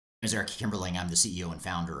My name is Eric Kimberling. I'm the CEO and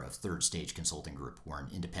founder of Third Stage Consulting Group. We're an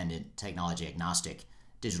independent, technology agnostic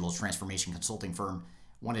digital transformation consulting firm.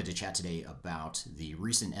 Wanted to chat today about the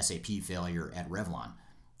recent SAP failure at Revlon,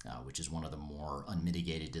 which is one of the more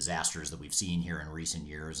unmitigated disasters that we've seen here in recent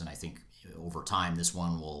years. And I think over time, this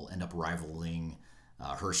one will end up rivaling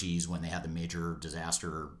Hershey's when they had the major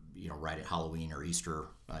disaster, right at Halloween or Easter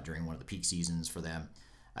during one of the peak seasons for them.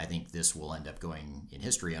 I think this will end up going in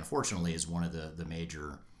history, unfortunately, as one of the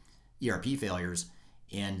major ERP failures,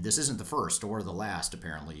 and this isn't the first or the last,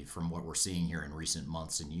 apparently, from what we're seeing here in recent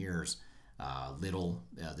months and years. Lidl,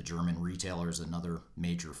 the German retailer, is another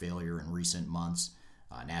major failure in recent months.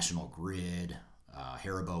 National Grid,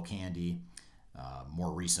 Haribo Candy.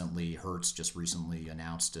 More recently, Hertz just recently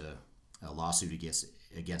announced a lawsuit against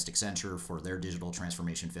Accenture for their digital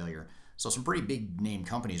transformation failure. So some pretty big name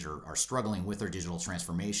companies are struggling with their digital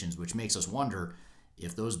transformations, which makes us wonder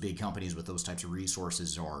if those big companies with those types of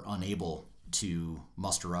resources are unable to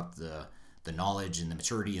muster up the knowledge and the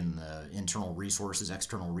maturity and the internal resources,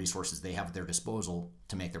 external resources they have at their disposal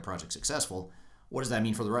to make their project successful, what does that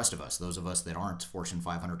mean for the rest of us? Those of us that aren't Fortune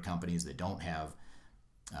 500 companies, that don't have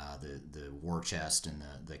the war chest and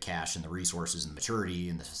the cash and the resources and the maturity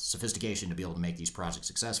and the sophistication to be able to make these projects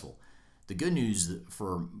successful. The good news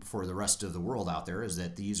for the rest of the world out there is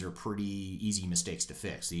that these are pretty easy mistakes to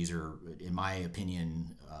fix. These are, in my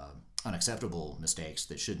opinion, unacceptable mistakes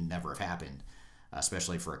that should never have happened,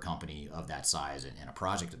 especially for a company of that size and a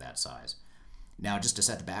project of that size. Now, just to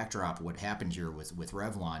set the backdrop, what happened here with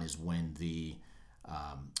Revlon is when the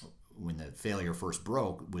failure first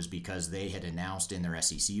broke was because they had announced in their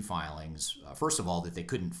SEC filings, first of all, that they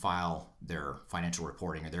couldn't file their financial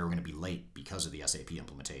reporting, or they were going to be late because of the SAP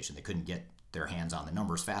implementation. They couldn't get their hands on the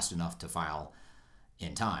numbers fast enough to file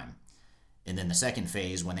in time. And then the second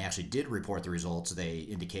phase, when they actually did report the results, they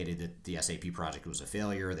indicated that the SAP project was a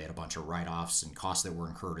failure. They had a bunch of write-offs and costs that were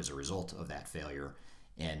incurred as a result of that failure.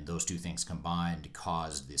 And those two things combined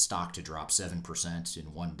caused the stock to drop 7%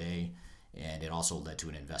 in one day. And it also led to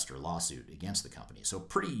an investor lawsuit against the company. So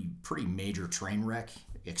pretty major train wreck,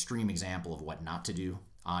 extreme example of what not to do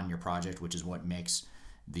on your project, which is what makes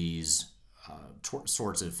these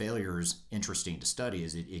sorts of failures interesting to study.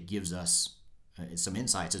 Is it gives us some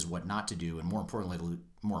insights as what not to do, and more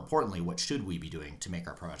importantly, what should we be doing to make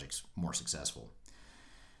our projects more successful.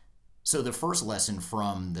 So the first lesson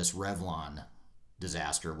from this Revlon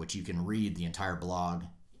disaster, which you can read the entire blog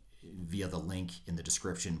via the link in the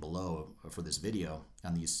description below for this video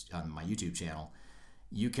on my YouTube channel,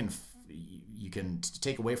 you can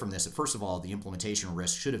take away from this that, first of all, the implementation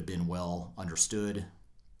risk should have been well understood.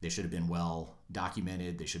 They should have been well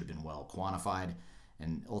documented. They should have been well quantified,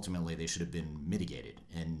 and ultimately they should have been mitigated.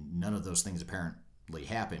 And none of those things apparently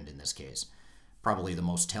happened in this case. Probably the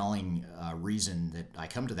most telling reason that I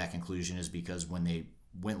come to that conclusion is because when they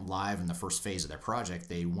went live in the first phase of their project,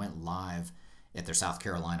 they went live at their South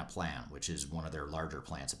Carolina plant, which is one of their larger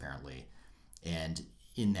plants apparently. And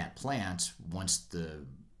in that plant, once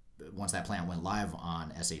that plant went live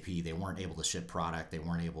on SAP, they weren't able to ship product. They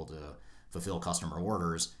weren't able to fulfill customer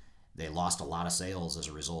orders. They lost a lot of sales as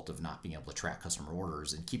a result of not being able to track customer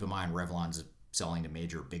orders. And keep in mind, Revlon's selling to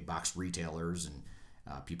major big box retailers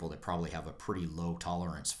and people that probably have a pretty low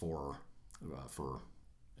tolerance for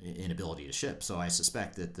inability to ship. So I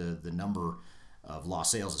suspect that the number of lost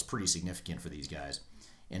sales is pretty significant for these guys.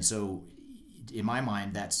 And so in my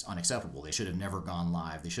mind, that's unacceptable. They should have never gone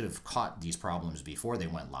live. They should have caught these problems before they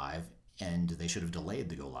went live, and they should have delayed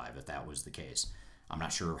the go live if that was the case. I'm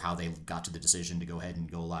not sure how they got to the decision to go ahead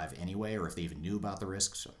and go live anyway, or if they even knew about the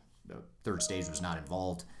risks. Third Stage was not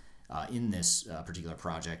involved in this particular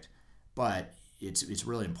project, but it's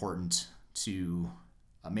really important to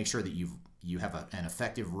make sure that you have an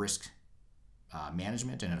effective risk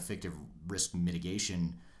management and an effective risk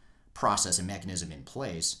mitigation process and mechanism in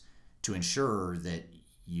place to ensure that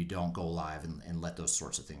you don't go live and let those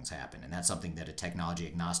sorts of things happen. And that's something that a technology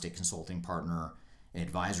agnostic consulting partner, an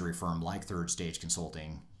advisory firm like Third Stage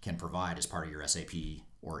Consulting, can provide as part of your SAP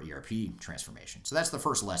or ERP transformation. So that's the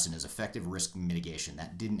first lesson, is effective risk mitigation.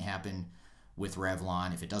 That didn't happen with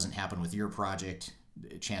Revlon. If it doesn't happen with your project,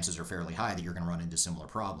 chances are fairly high that you're going to run into similar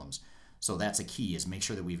problems. So that's a key, is make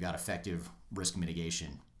sure that we've got effective risk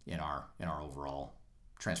mitigation in our overall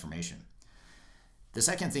transformation. The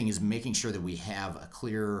second thing is making sure that we have a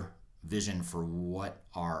clear vision for what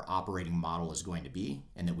our operating model is going to be,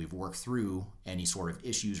 and that we've worked through any sort of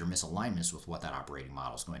issues or misalignments with what that operating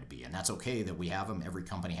model is going to be. And that's okay that we have them. Every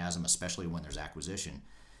company has them, especially when there's acquisition.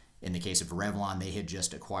 In the case of Revlon, they had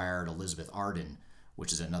just acquired Elizabeth Arden,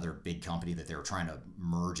 which is another big company that they were trying to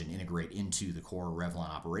merge and integrate into the core Revlon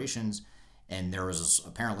operations. And there was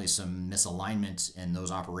apparently some misalignment, and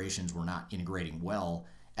those operations were not integrating well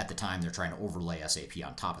at the time they're trying to overlay SAP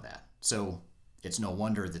on top of that. So it's no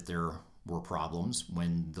wonder that there were problems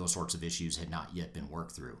when those sorts of issues had not yet been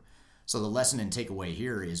worked through. So the lesson and takeaway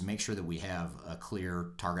here is make sure that we have a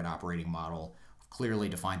clear target operating model, clearly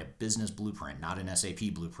defined a business blueprint, not an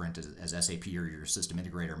SAP blueprint as SAP or your system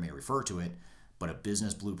integrator may refer to it, but a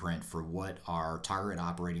business blueprint for what our target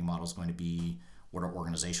operating model is going to be, what our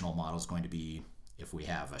organizational model is going to be. If we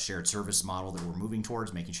have a shared service model that we're moving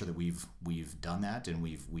towards, making sure that we've done that and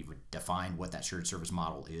we've defined what that shared service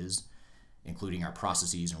model is, including our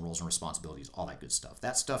processes and roles and responsibilities, all that good stuff.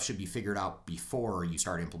 That stuff should be figured out before you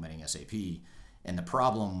start implementing SAP. And the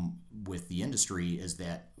problem with the industry is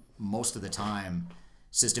that most of the time,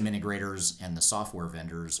 system integrators and the software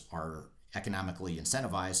vendors are economically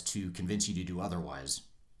incentivized to convince you to do otherwise,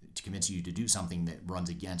 to convince you to do something that runs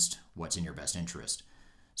against what's in your best interest.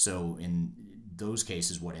 So in those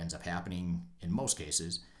cases, what ends up happening in most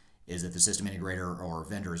cases is that the system integrator or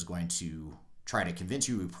vendor is going to try to convince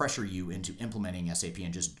you, pressure you into implementing SAP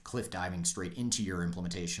and just cliff diving straight into your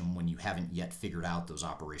implementation when you haven't yet figured out those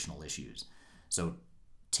operational issues. So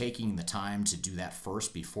taking the time to do that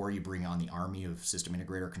first before you bring on the army of system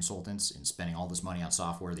integrator consultants and spending all this money on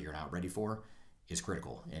software that you're not ready for is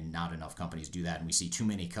critical, and not enough companies do that. And we see too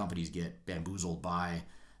many companies get bamboozled by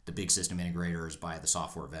the big system integrators, by the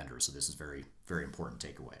software vendors. So this is very, very important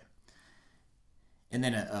takeaway. And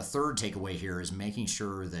then a third takeaway here is making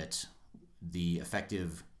sure that the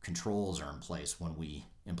effective controls are in place when we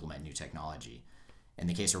implement new technology. In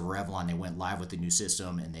the case of Revlon, they went live with the new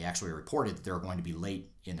system and they actually reported that they were going to be late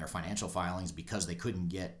in their financial filings because they couldn't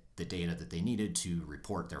get the data that they needed to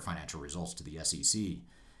report their financial results to the SEC.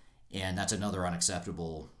 And that's another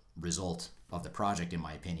unacceptable result of the project, in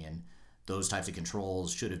my opinion. Those types of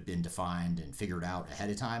controls should have been defined and figured out ahead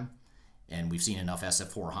of time. And we've seen enough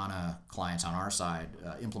S/4HANA clients on our side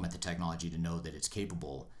implement the technology to know that it's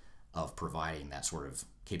capable of providing that sort of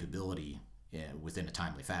capability within a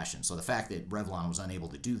timely fashion. So the fact that Revlon was unable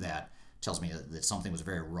to do that tells me that something was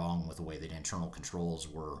very wrong with the way that internal controls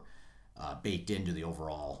were baked into the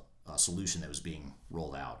overall solution that was being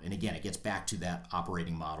rolled out. And again, it gets back to that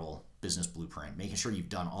operating model, business blueprint, making sure you've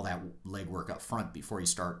done all that legwork up front before you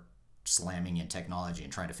start slamming in technology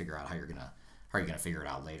and trying to figure out how you're gonna figure it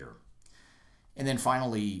out later. And then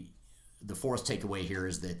finally, the fourth takeaway here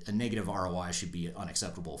is that a negative ROI should be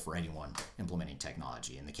unacceptable for anyone implementing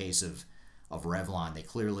technology. In the case of Revlon, they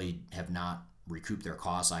clearly have not recouped their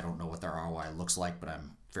costs. I don't know what their ROI looks like, but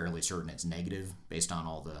I'm fairly certain it's negative based on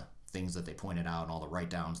all the things that they pointed out and all the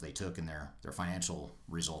write-downs they took in their financial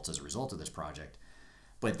results as a result of this project.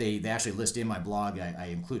 But they actually list in my blog, I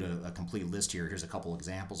include a complete list here. Here's a couple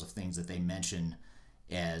examples of things that they mention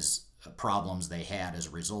as problems they had as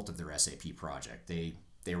a result of their SAP project.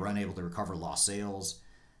 They were unable to recover lost sales.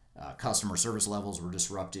 Customer service levels were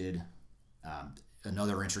disrupted.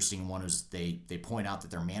 Another interesting one is they point out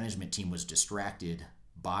that their management team was distracted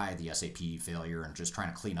by the SAP failure and just trying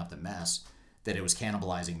to clean up the mess, that it was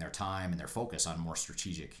cannibalizing their time and their focus on more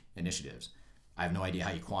strategic initiatives. I have no idea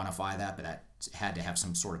how you quantify that, but that had to have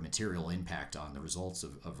some sort of material impact on the results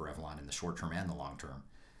of Revlon in the short term and the long term.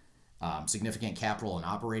 Significant capital and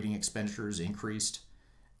operating expenditures increased.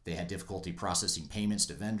 They had difficulty processing payments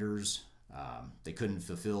to vendors. They couldn't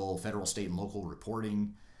fulfill federal, state, and local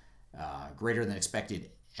reporting. Greater than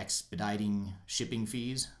expected expediting shipping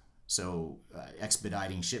fees. So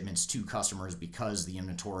expediting shipments to customers because the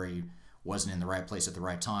inventory wasn't in the right place at the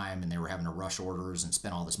right time and they were having to rush orders and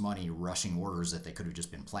spend all this money rushing orders that they could have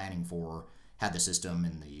just been planning for had the system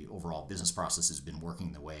and the overall business processes been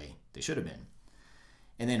working the way they should have been.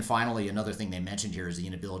 And then finally, another thing they mentioned here is the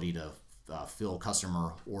inability to fill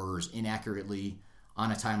customer orders inaccurately,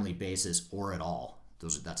 on a timely basis, or at all.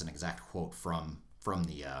 That's an exact quote from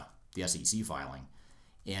the SEC filing.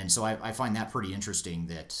 And so I find that pretty interesting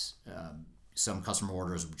that some customer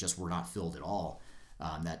orders just were not filled at all.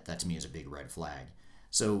 That to me is a big red flag.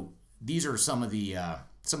 So these are some of the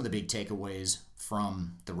big takeaways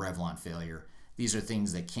from the Revlon failure. These are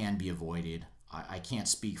things that can be avoided. I can't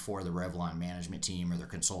speak for the Revlon management team or their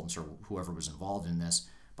consultants or whoever was involved in this,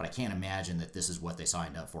 but I can't imagine that this is what they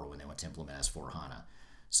signed up for when they went to implement S/4HANA.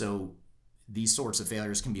 So these sorts of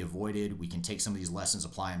failures can be avoided. We can take some of these lessons,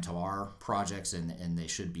 apply them to our projects, and they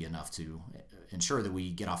should be enough to ensure that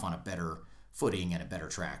we get off on a better footing and a better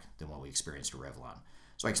track than what we experienced at Revlon.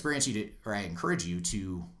 So I encourage you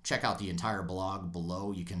to check out the entire blog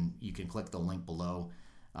below. You can click the link below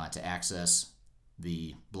to access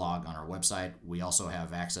the blog on our website. We also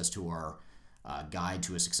have access to our guide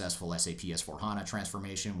to a successful SAP S/4HANA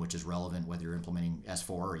transformation, which is relevant whether you're implementing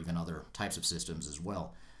S/4 or even other types of systems as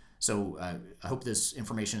well. So I hope this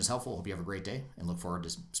information is helpful. Hope you have a great day and look forward to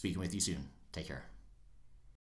speaking with you soon. Take care.